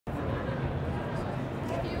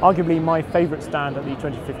Arguably my favourite stand at the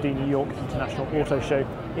 2015 New York International Auto Show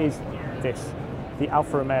is this, the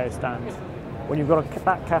Alfa Romeo stand. When you've got a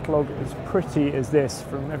back catalogue as pretty as this,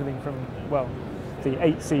 from everything from, well, the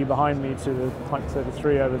 8C behind me to the Type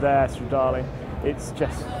 33 over there through Darling, it's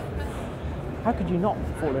just, how could you not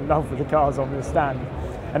fall in love with the cars on this stand?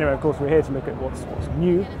 Anyway, of course, we're here to look at what's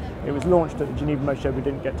new. It was launched at the Geneva Motor Show, we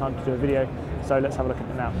didn't get time to do a video, so let's have a look at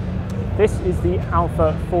it now. This is the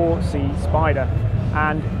Alfa 4C Spider,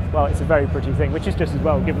 and, well, it's a very pretty thing, which is just as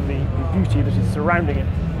well, given the beauty that is surrounding it.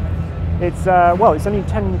 It's, well, it's only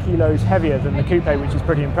 10 kilos heavier than the coupe, which is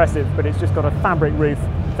pretty impressive, but it's just got a fabric roof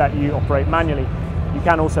that you operate manually. You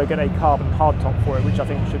can also get a carbon hardtop for it, which I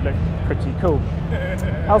think should look pretty cool.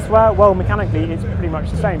 Elsewhere, well, mechanically it's pretty much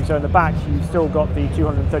the same. So in the back you've still got the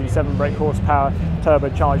 237 brake horsepower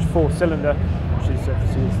turbocharged 4-cylinder, which is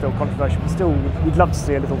obviously still controversial. Still, we'd love to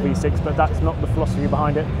see a little V6, but that's not the philosophy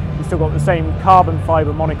behind it. You've still got the same carbon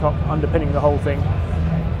fibre monocoque underpinning the whole thing.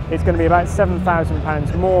 It's going to be about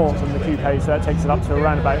 £7,000 more than the coupe, so that takes it up to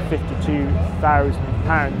around about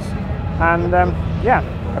 £52,000. And yeah,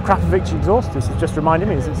 a Krapovic exhaust. This is just reminding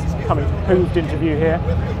me as it's coming hooved into view here.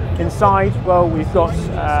 Inside, well, we've got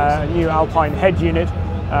a new Alpine head unit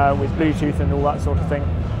with Bluetooth and all that sort of thing.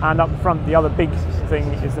 And up front, the other big thing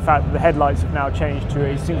is the fact that the headlights have now changed to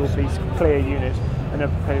a single-piece clear unit, and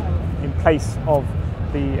in place of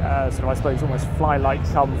the sort of, I suppose, almost fly-like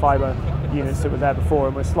carbon fibre units that were there before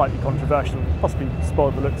and were slightly controversial, possibly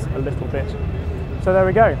spoiled the looks a little bit. So there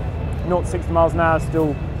we go. 0 to 60 miles an hour,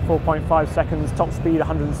 still 4.5 seconds, top speed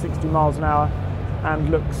 160 miles an hour, and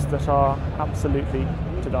looks that are absolutely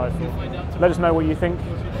to die for. Let us know what you think.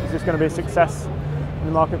 Is this going to be a success in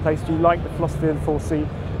the marketplace? Do you like the philosophy of the 4C?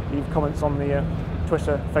 Leave comments on the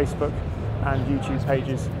Twitter, Facebook and YouTube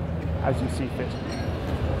pages as you see fit.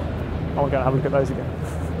 I want to go and have a look at those again.